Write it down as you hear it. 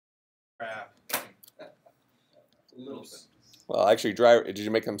Crap. Little bit. Well, actually, did you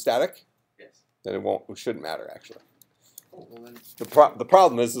make them static? Yes. Then it shouldn't matter actually. Oh, well then. The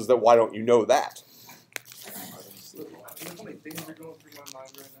problem is that why don't you know that? You know how many things are going through my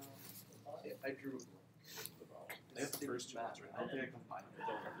mind right now? I drew. I have the first two ones right. I don't think I combined them.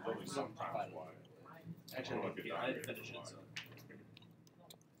 There's only sometimes why. Actually, I didn't finish it. So.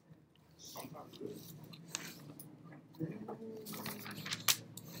 Sometimes.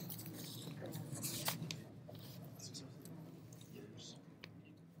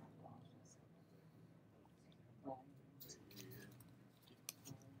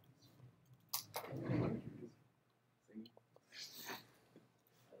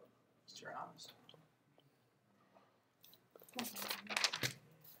 You're honest.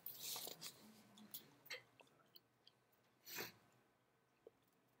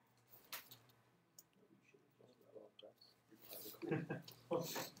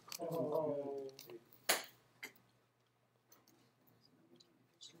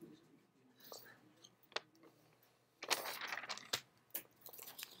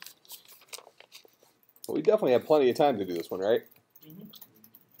 Well, we definitely have plenty of time to do this one, right?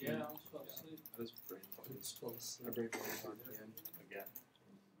 Yeah, I was supposed to sleep. I was brain fog. I brain fog Again.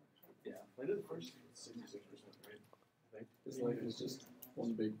 Yeah. I did the first 66%, right? I think. His life is just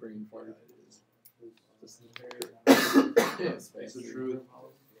one big brain fart. Just It's the truth.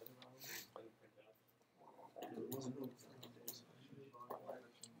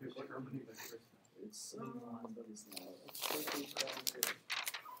 It's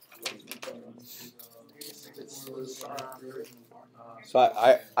So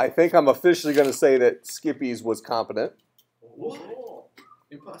I think I'm officially going to say that Skippy's was competent. Whoa!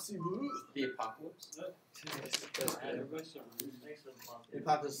 Impossible! The apocalypse? The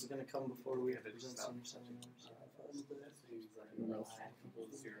apocalypse is going to come before we present senior seminars.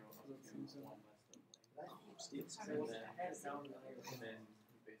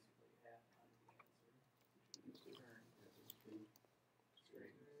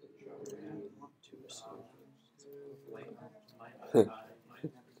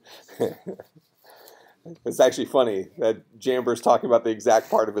 It's actually funny that Jamber's talking about the exact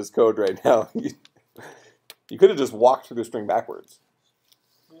part of his code right now. You could have just walked through the string backwards.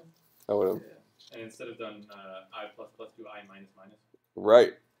 I would have. And instead of done I plus do I minus minus.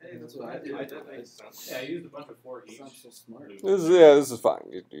 Right. Hey, that's what I did. Yeah, I used a bunch of for each. Sounds so smart. This is fine.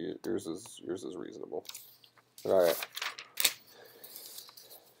 Yours is reasonable. All right.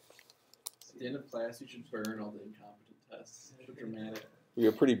 At the end of class, you should burn all the incompetent tests. So dramatic. We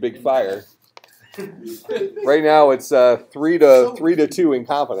have a pretty big fire. Right now it's 3 to 2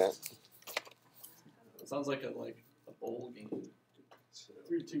 incompetent. It sounds like a bowl game.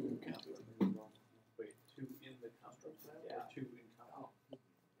 3-2 incompetent. Wait, 2 in the construct? Yeah. 2 in construct.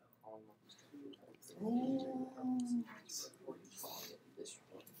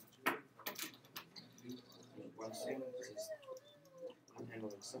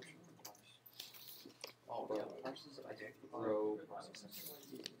 Oh, yeah. I did row processing.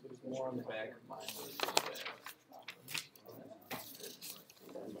 There's more on the back of mine.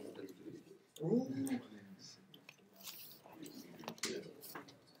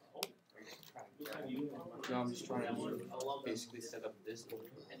 No, I'm just trying to basically set up this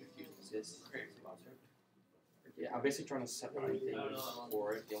and use this. Yeah, I'm basically trying to separate things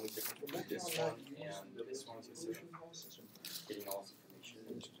for it. The only difference between this one and this one is getting all this information.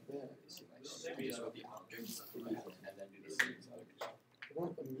 Basically, just with the objects and then do the same.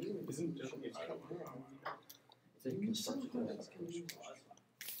 Isn't just So you can start with that.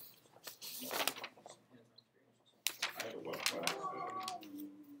 I had a web class in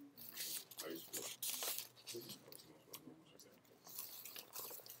high school.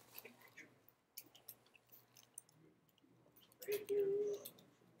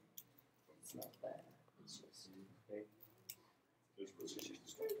 It's not bad. It's just okay. This was just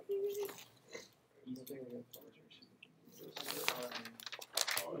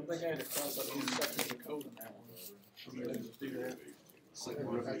I think I had to cross out each section of the code in that one.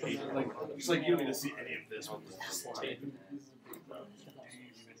 It's like you don't need to see any of this one.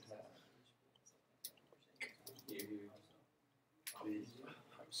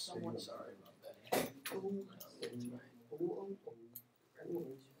 I'm somewhat sorry about that.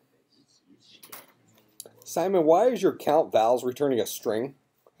 Simon, why is your count vowels returning a string?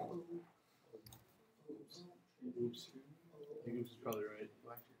 Oops. I think Oops is probably right.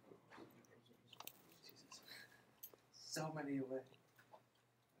 So many away.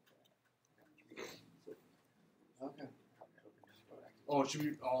 Okay. Oh, it should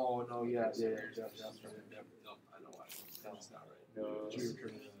be. Oh, no, yeah. No, I know why. That's not right. No.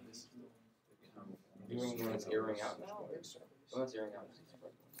 You mean when it's airing out now? When it's airing out, it's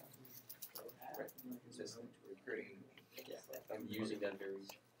right. It's just creating. Yeah, I'm using that very.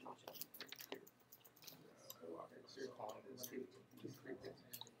 So you're calling this to create it.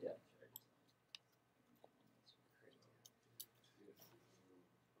 Yeah.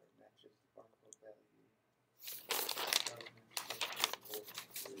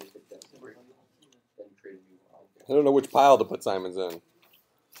 I don't know which pile to put Simons in.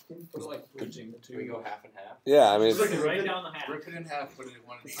 Put it like bridging the two. We go half and half. Yeah, I mean, Rip it right down the half. Rip it in half, put it in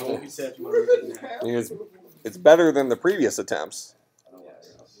one. So he said you want to rip it in half. I mean it's better than the previous attempts.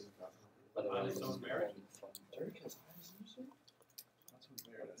 Otherwise, It's on merit.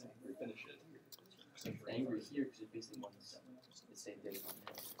 Finish it. angry here because it basically wants the same data on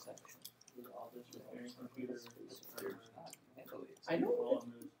the section. I know.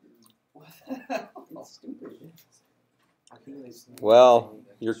 What the hell? That's stupid. Well,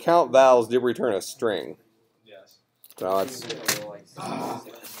 your count vowels did return a string. Yes. So it's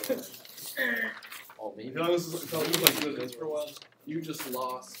Oh, maybe. If I was like doing this for a while, you just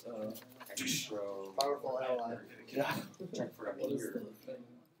lost. Powerful ally. Yeah. Check for a What is here. the thing?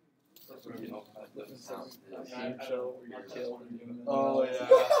 You know, the sounds. Game show where you're killed and doing that. Oh, yeah.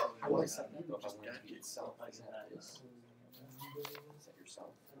 How do I set that? Do I want it to be itself? Is that this? Set yourself.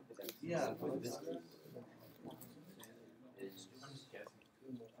 Yeah. This is.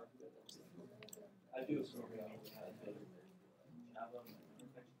 I do.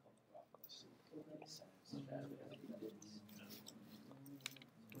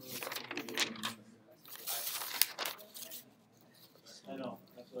 I know.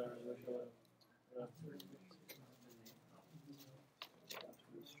 That's what I really wish I would have.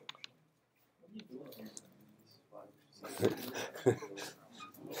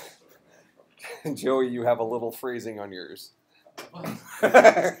 Joey, you have a little phrasing on yours,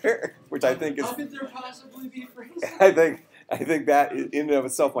 which I think is. How could there possibly be phrasing? I think that in and of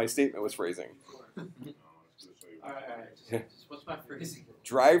itself, my statement was phrasing. Alright. What's my phrasing?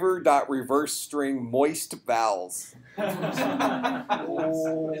 Driver.reverse string moist vowels. It's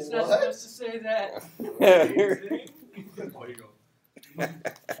not supposed to say that.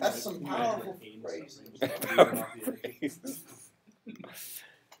 That's some powerful phrasing.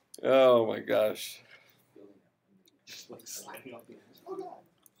 Oh my gosh. Oh God.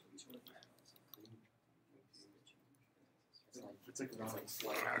 It's like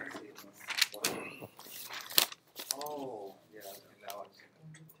oh, yeah. Now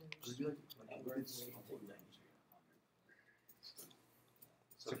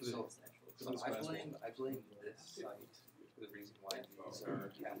So I blame this site for the reason why these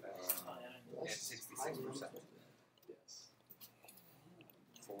are CapEx at 66%. Yes.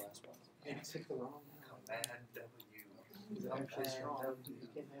 The last one. You took the wrong Command W. He's actually strong. You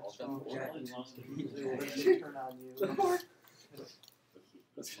can't have All strong done. they turn on you.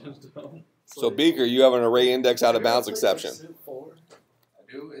 That's kind of dumb. So Beaker, you have an array index out of bounds exception.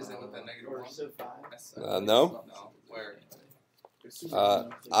 I do? Is that what that negative Or one? Civ 5. No. No. Where?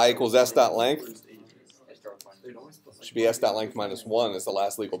 I equals s dot length They'd always put, like, should be s dot length minus 1 is the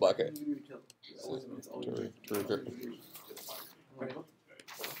last legal bucket. Always means always.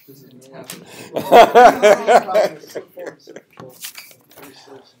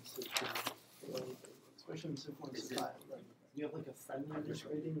 Especially in Civ 4 and Civ 5. Like, you have like a friendliness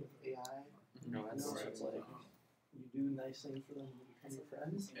rating with AI. No, You that's know, so right. it's like you do nice things for them to become your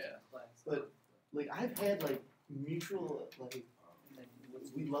friends. Yeah. But like I've had like mutual like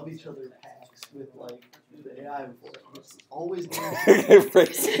we love each other packs with like the AI before. It's always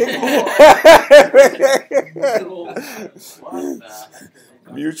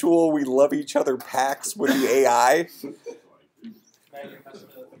Mutual, we love each other packs with the AI.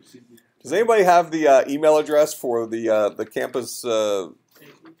 Does anybody have the email address for the campus? The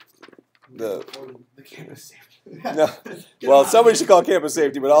campus safety. no. Well, somebody should call campus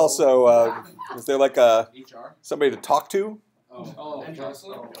safety, but also is there like a HR? somebody to talk to? Oh,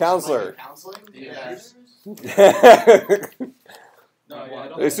 counselor? Counselor. Counseling? Yes. No, yeah, I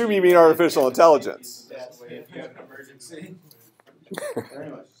don't I assume you mean artificial intelligence. Yes. If you have an emergency. Very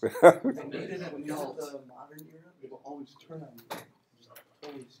much. They need an When you have adult. the modern era, it will always turn on you. Just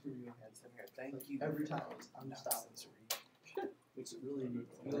totally screw you. Thank you. Every time. I'm stopping. Makes it really,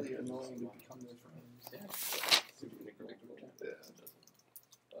 really annoying to become their friends. Super predictable.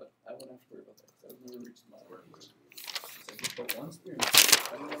 But I wouldn't have to worry about that because I've never reached my work. It's like you put one spear in it.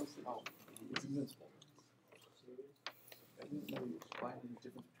 I don't know if it's invincible. I didn't know you find the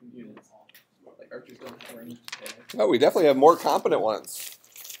difference between units. Like archers don't have range attack. Oh, we definitely have more competent ones.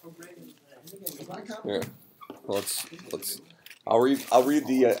 It's not Here, let's. I'll read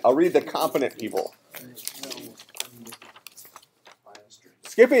the competent people.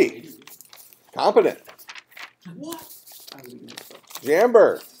 Skippy, competent. What?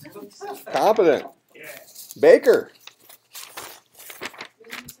 Jamber, competent. Baker,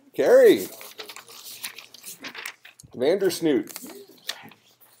 Carrie, Vandersnoot.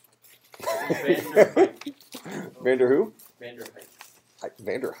 Vander who? Vander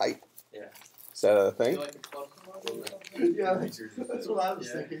Vander Height. Yeah. Is that a thing? Yeah, that's what I was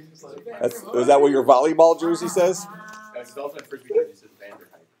thinking. It's like, Is that what your volleyball jersey says? His ultimate frisbee jersey says Vander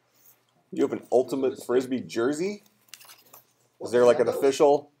Height. You have an ultimate frisbee jersey? Is there like an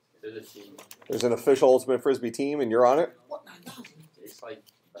official? There's a team. There's an official ultimate frisbee team, and you're on it. It's like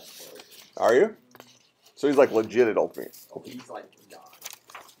basketball. Are you? So he's like legit at ultimate. Oh, he's like God.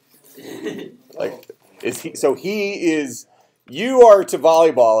 Like, is he? So he is. You are to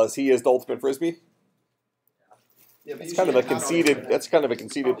volleyball as he is to ultimate frisbee. yeah, but That's you kind of should a count on conceited. it. That's kind of a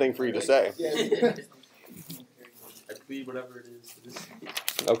conceited thing for you to say. Yeah. I plead whatever it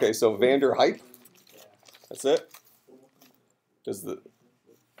is. Okay, so Vander Height. That's it. Does the?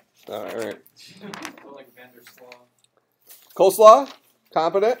 All right. Like Vander Slaw. Coleslaw,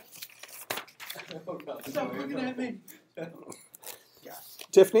 competent. Stop looking at me.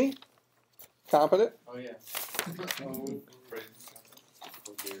 Tiffany, competent. Oh yeah.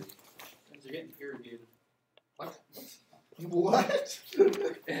 You're getting irrigated. What?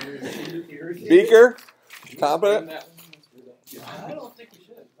 Beaker, competent. I don't think we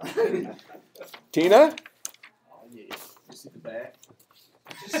should. Tina, Oh yeah. You see the back?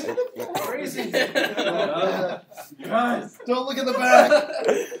 Crazy. Guys, don't look at the back.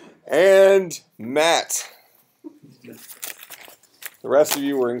 and Matt. The rest of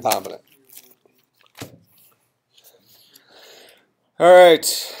you were incompetent. All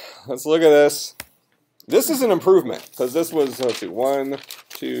right, let's look at this. This is an improvement because this was, let's see, 1,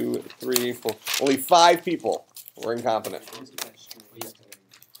 2, 3, 4. Only 5 people were incompetent.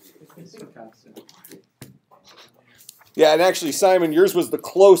 Yeah, and actually, Simon, yours was the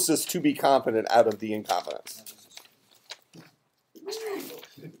closest to be competent out of the incompetents.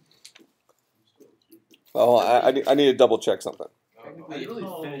 Oh, I need to double check something. I didn't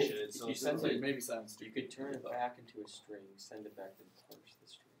really finish it. So You send it, maybe sounds you stupid. could turn it back into a string, send it back and parse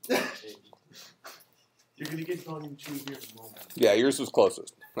the string. You're gonna get volume 2 here in a moment. Yeah, yours was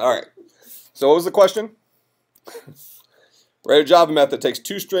closest. All right. So what was the question? Write a Java method that takes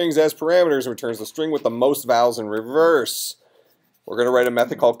 2 strings as parameters and returns the string with the most vowels in reverse. We're going to write a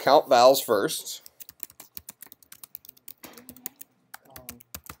method called count vowels first.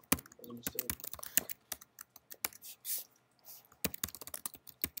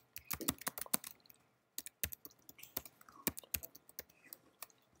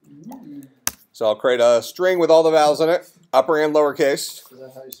 So I'll create a string with all the vowels in it, upper and lowercase. Is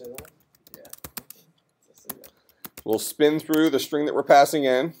that how you say that? We'll spin through the string that we're passing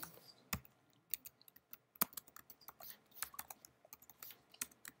in.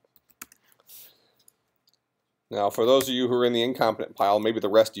 Now, for those of you who are in the incompetent pile, maybe the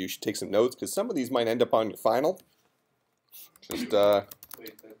rest of you should take some notes because some of these might end up on your final. Just, Wait, that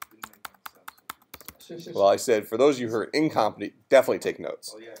didn't make sense. well, I said for those of you who are incompetent, definitely take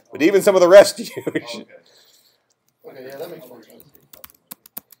notes. Oh, yeah. But even some of the rest of you Oh, should. okay. Okay, yeah, that makes more sense.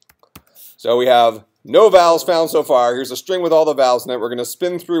 So we have no vowels found so far. Here's a string with all the vowels in it. We're going to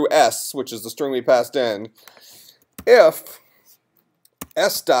spin through S, which is the string we passed in. If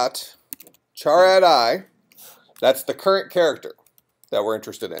S dot char add I, that's the current character that we're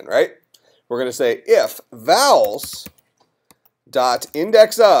interested in, right? We're going to say if vowels dot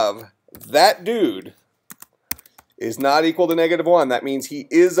index of that dude is not equal to -1, that means he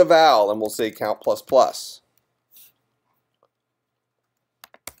is a vowel, and we'll say count plus plus.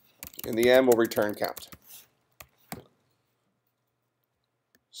 In the end, we'll return count.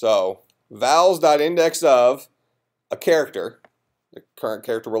 So vowels.index of a character, the current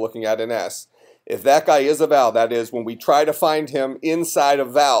character we're looking at in S, if that guy is a vowel, that is when we try to find him inside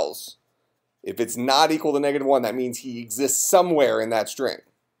of vowels, if it's not equal to -1, that means he exists somewhere in that string.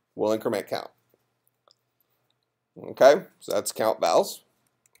 We'll increment count. Okay, so that's count vowels.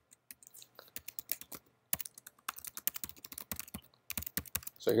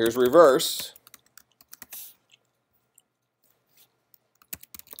 So here's reverse.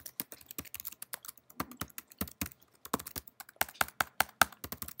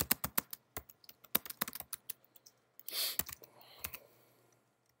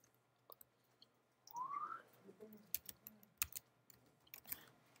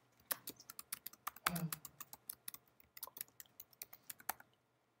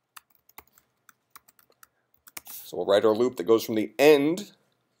 So we'll write our loop that goes from the end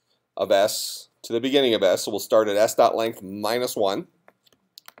of S to the beginning of S. So we'll start at S dot length minus 1.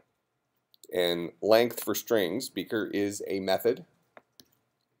 And length for strings, beaker, is a method.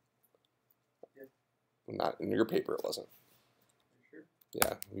 Not in your paper, it wasn't. Sure?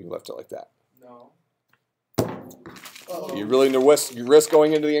 Yeah, you left it like that. No. You really risk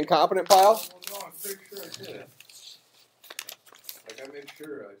going into the incompetent pile? No, I'm pretty sure I did. Like, I made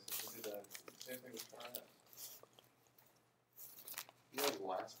sure I did that. Same thing with Triad. You know,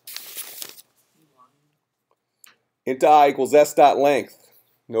 last Int I equals S dot length.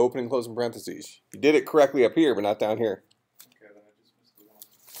 No opening and closing parentheses. You did it correctly up here, but not down here. Okay, then I just missed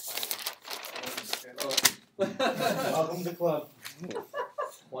the one. Welcome to the club.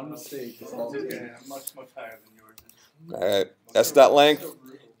 One mistake is all. Yeah, much higher than yours. All right, S dot length.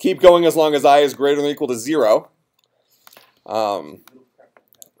 Keep going as long as I is greater than or equal to 0.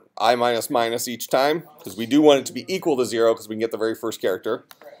 I minus minus each time, because we do want it to be equal to 0, because we can get the very first character.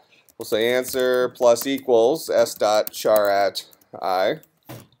 We'll say answer plus equals S dot char at I.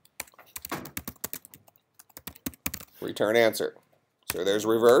 Return answer. So there's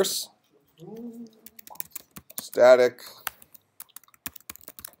reverse. Static.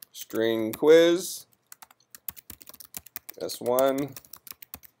 String quiz. S1.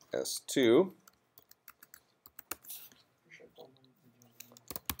 S2.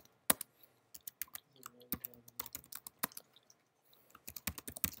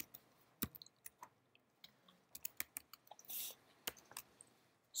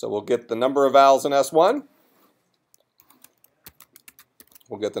 So we'll get the number of vowels in S1.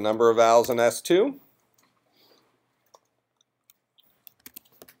 We'll get the number of vowels in S2.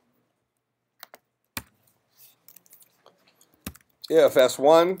 If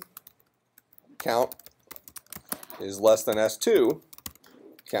S1 count is less than S2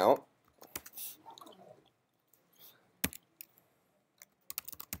 count,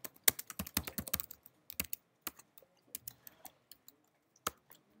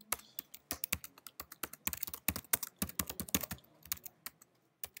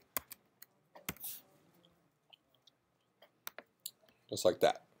 just like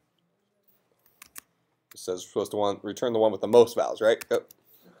that. It says we're supposed to return the one with the most vowels, right? Yep.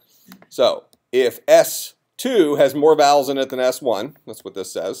 So if S2 has more vowels in it than S1, that's what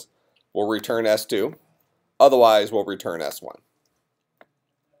this says, we'll return S2. Otherwise, we'll return S1.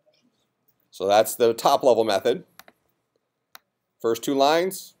 So that's the top level method. First 2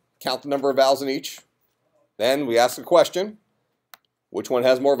 lines, count the number of vowels in each. Then we ask a question, which one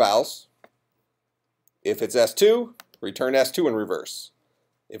has more vowels? If it's S2, return S2 in reverse.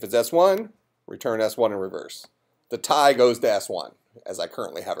 If it's S1, return S1 in reverse. The tie goes to S1, as I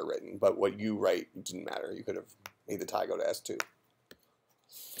currently have it written, but what you write didn't matter. You could have made the tie go to S2.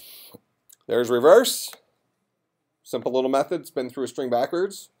 There's reverse. Simple little method, spin through a string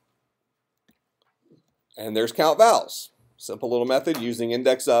backwards. And there's count vowels. Simple little method using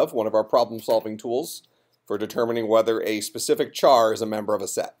index of, one of our problem-solving tools, for determining whether a specific char is a member of a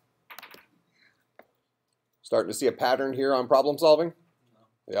set. Starting to see a pattern here on problem solving?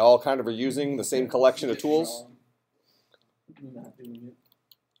 They all kind of are using the same collection of tools. Not doing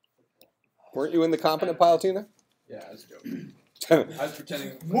it. Weren't you in the competent pile, Tina? Yeah, I was joking. Did I was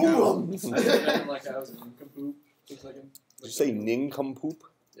pretending. Move 'em. I was pretending like I was a nincompoop for a second. you say nincompoop?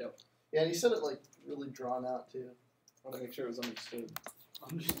 Yeah, and he said it like really drawn out too. I want to make sure it was understood.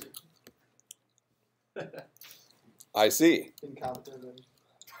 I see. Incompetent.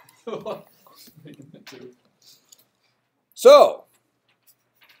 And Making that too. So,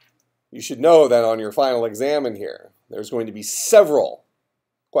 you should know that on your final exam in here, there's going to be several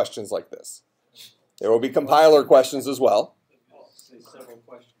questions like this. There will be compiler questions as well. Say several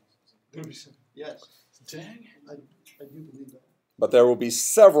questions. yes, Dang. I do believe that. But there will be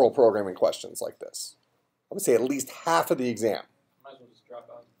several programming questions like this. I would say at least half of the exam Might as well just drop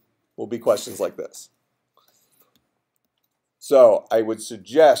out. will be questions like this. So I would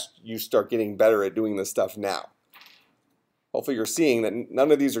suggest you start getting better at doing this stuff now. Hopefully you're seeing that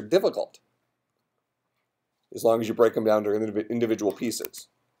none of these are difficult, as long as you break them down to individual pieces.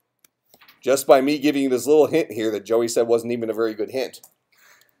 Just by me giving you this little hint here that Joey said wasn't even a very good hint,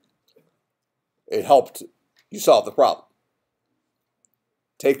 it helped you solve the problem.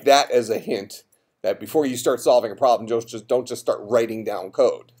 Take that as a hint that before you start solving a problem, don't just start writing down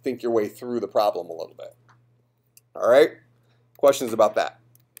code. Think your way through the problem a little bit. All right? Questions about that?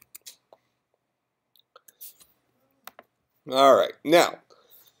 All right. Now,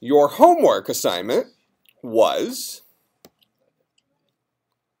 your homework assignment was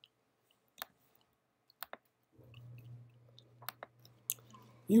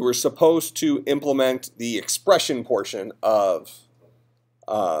you were supposed to implement the expression portion of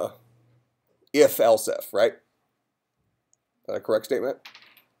if else if, right? Is that a correct statement?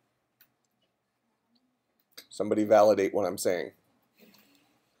 Somebody validate what I'm saying.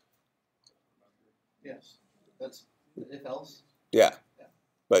 Yes. That's if else. Yeah.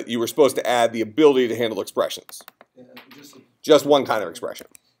 But you were supposed to add the ability to handle expressions. Yeah, Just one kind of expression.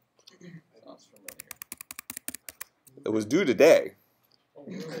 Sounds familiar. It was due today. Oh,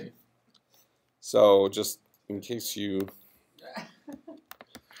 really? So just in case you... I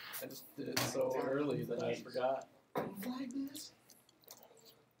just did it so early that I forgot.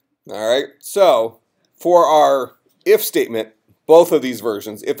 All right. So for our if statement, both of these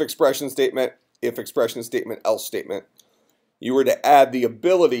versions, if expression statement, else statement, you were to add the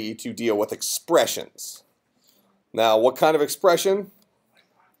ability to deal with expressions. Now, what kind of expression?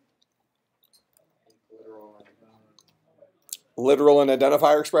 Literal and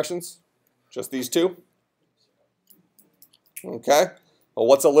identifier expressions? Just these two? Okay. Well,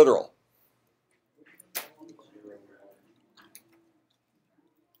 what's a literal?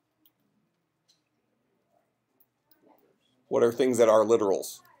 What are things that are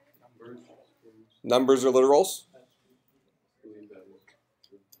literals? Numbers are literals?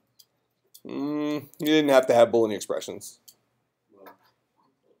 You didn't have to have Boolean expressions. Well,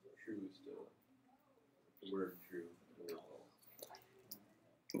 true is still the word true.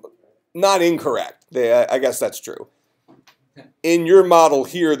 Not incorrect. I guess that's true. In your model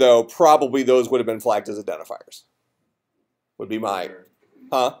here, though, probably those would have been flagged as identifiers. Would be my...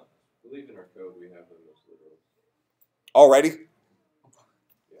 Huh? I believe in our code we have them as literal. Already?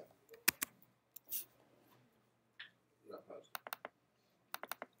 Yeah. Not positive.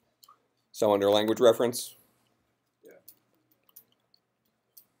 So under language reference? Yeah.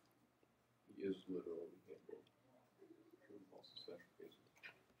 He is literal. We can't go true and false special cases.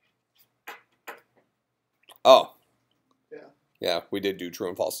 Oh. Yeah. Yeah, we did do true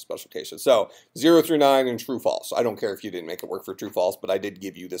and false special cases. So 0 through 9 and true false. I don't care if you didn't make it work for true false, but I did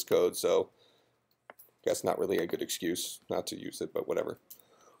give you this code, so I guess not really a good excuse not to use it, but whatever.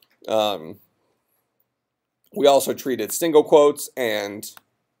 We also treated single quotes and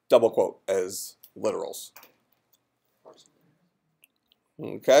double quote as literals.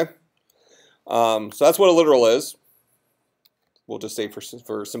 Okay. So that's what a literal is. We'll just say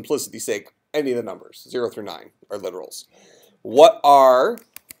for simplicity's sake, any of the numbers, 0 through 9, are literals. What are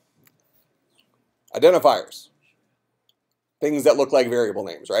identifiers? Things that look like variable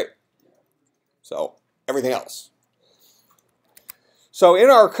names, right? So everything else. So in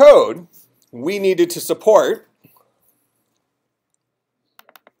our code, we needed to support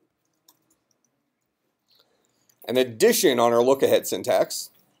an addition on our look-ahead syntax.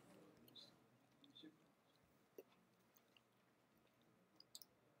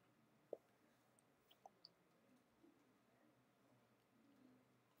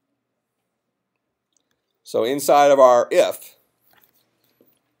 So inside of our if,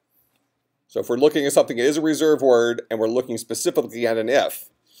 so if we're looking at something that is a reserved word and we're looking specifically at an if,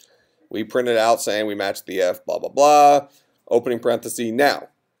 we print it out saying we match the if, blah, blah, blah, opening parenthesis. Now,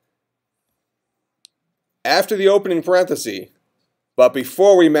 after the opening parenthesis, but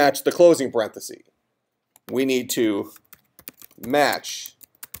before we match the closing parenthesis, we need to match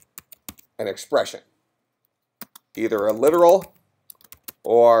an expression, either a literal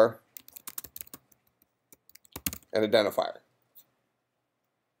or an identifier.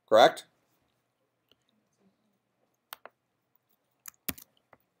 Correct?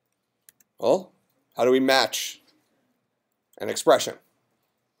 Well, how do we match an expression?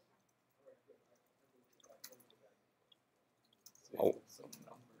 Oh.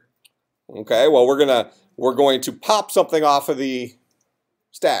 Okay, well we're going to pop something off of the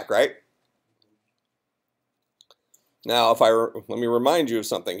stack, right? Now, let me remind you of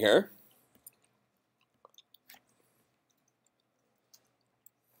something here.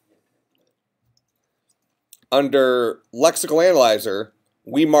 Under lexical analyzer,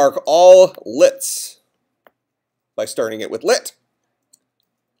 we mark all lits by starting it with lit.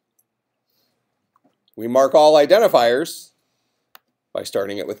 We mark all identifiers by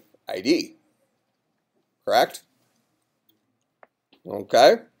starting it with ID. Correct?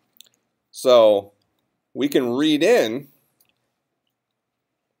 Okay. So we can read in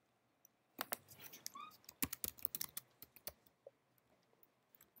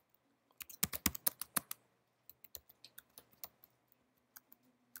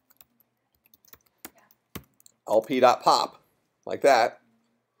lp.pop like that.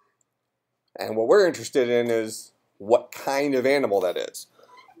 And what we're interested in is what kind of animal that is.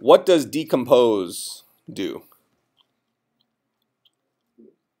 What does decompose do?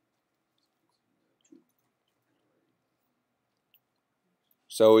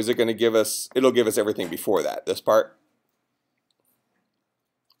 So is it going to give us, it'll give us everything before that, this part?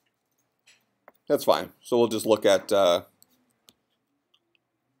 That's fine. So we'll just look at, well,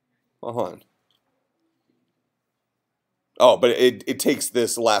 hold on. Oh, but it takes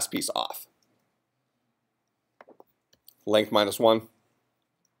this last piece off. Length minus 1.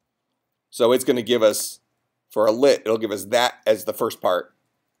 So it's going to give us, for a lit, it'll give us that as the first part,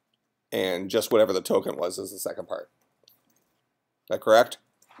 and just whatever the token was as the second part. Is that correct?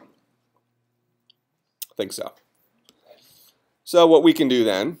 I think so. So what we can do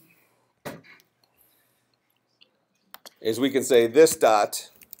then is we can say this dot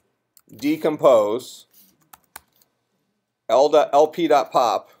decompose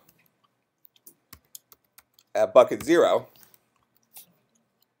lp.pop at bucket 0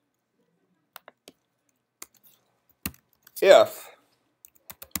 if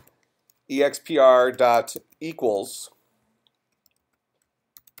expr dot equals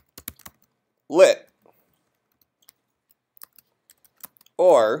lit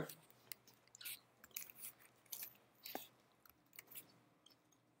or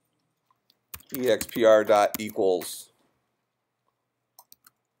expr dot equals,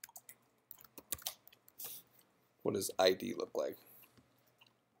 what does ID look like?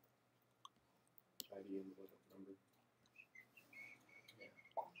 ID and the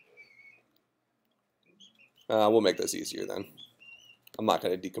number. We'll make this easier then. I'm not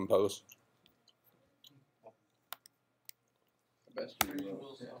going to decompose. Best you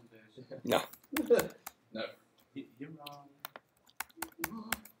will. No. No. You're wrong.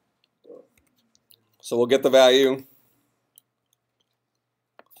 So we'll get the value.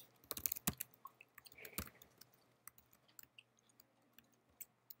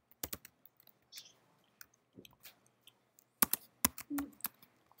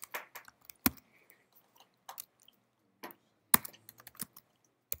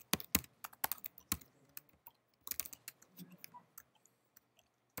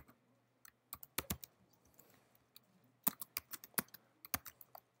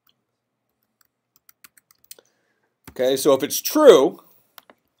 Okay, so if it's true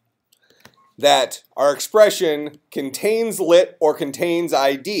that our expression contains lit or contains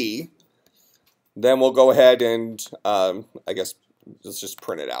ID, then we'll go ahead and, I guess, let's just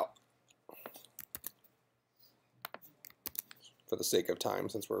print it out for the sake of time,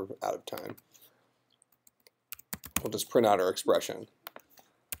 since we're out of time. We'll just print out our expression.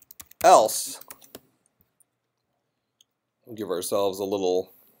 Else, we'll give ourselves a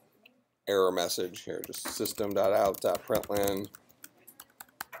little error message here, just system.out.println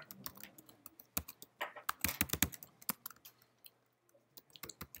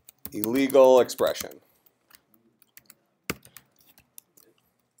illegal expression.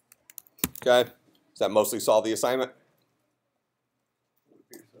 Okay, does that mostly solve the assignment?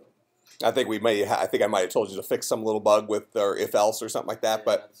 I think we may. I think I might have told you to fix some little bug with or if else or something like that.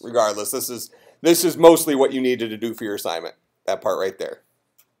 But regardless, this is mostly what you needed to do for your assignment. That part right there.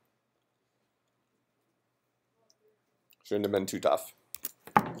 Shouldn't have been too tough.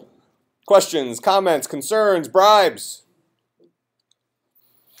 Questions, comments, concerns, bribes?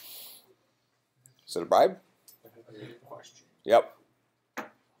 Is it a bribe? Question. Yep. The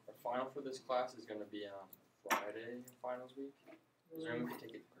final for this class is going to be on Friday, finals week. Is there any way we can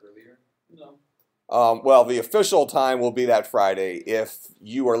take it earlier? No. Well, the official time will be that Friday. If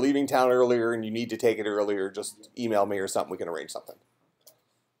you are leaving town earlier and you need to take it earlier, just email me or something. We can arrange something.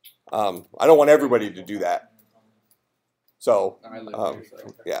 I don't want everybody to do that. So,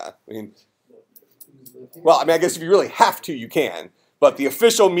 yeah, I mean, well, I guess if you really have to, you can. But the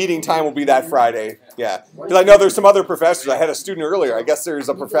official meeting time will be that Friday. Yeah, because I know there's some other professors. I had a student earlier. I guess there's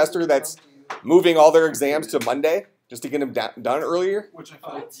a professor that's moving all their exams to Monday just to get them done earlier. Which I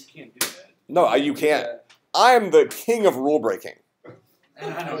thought you can't do that. No, you can't. I am the king of rule breaking.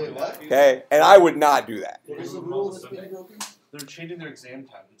 And I don't do that. Okay, and I would not do that. What is the rule that's being broken? They're changing their exam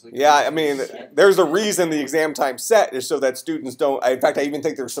time. It's like Yeah, I mean, there's a reason the exam time set is so that students don't. In fact, I even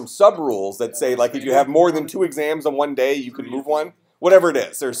think there's some sub rules that say, like, if you have more than 2 exams on one day, you can move one. Whatever it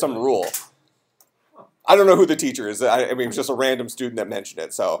is, there's some rule. I don't know who the teacher is. I mean, it's just a random student that mentioned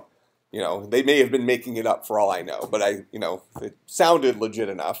it. So, you know, they may have been making it up for all I know. But it sounded legit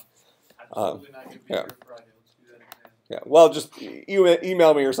enough. absolutely not going to be yeah. here Friday. Let's do that exam. Yeah. Well, just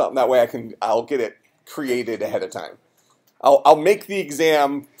email me or something. That way, I'll get it created ahead of time. I'll make the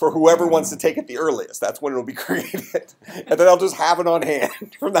exam for whoever wants to take it the earliest. That's when it'll be created. And then I'll just have it on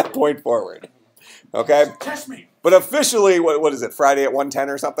hand from that point forward. Okay? Test me. But officially, what is it, Friday at 1:10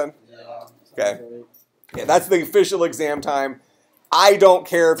 or something? Yeah. Okay. Yeah, that's the official exam time. I don't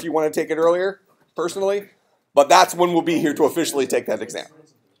care if you want to take it earlier, personally, but that's when we'll be here to officially take that exam.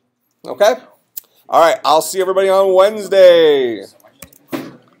 Okay? All right, I'll see everybody on Wednesday.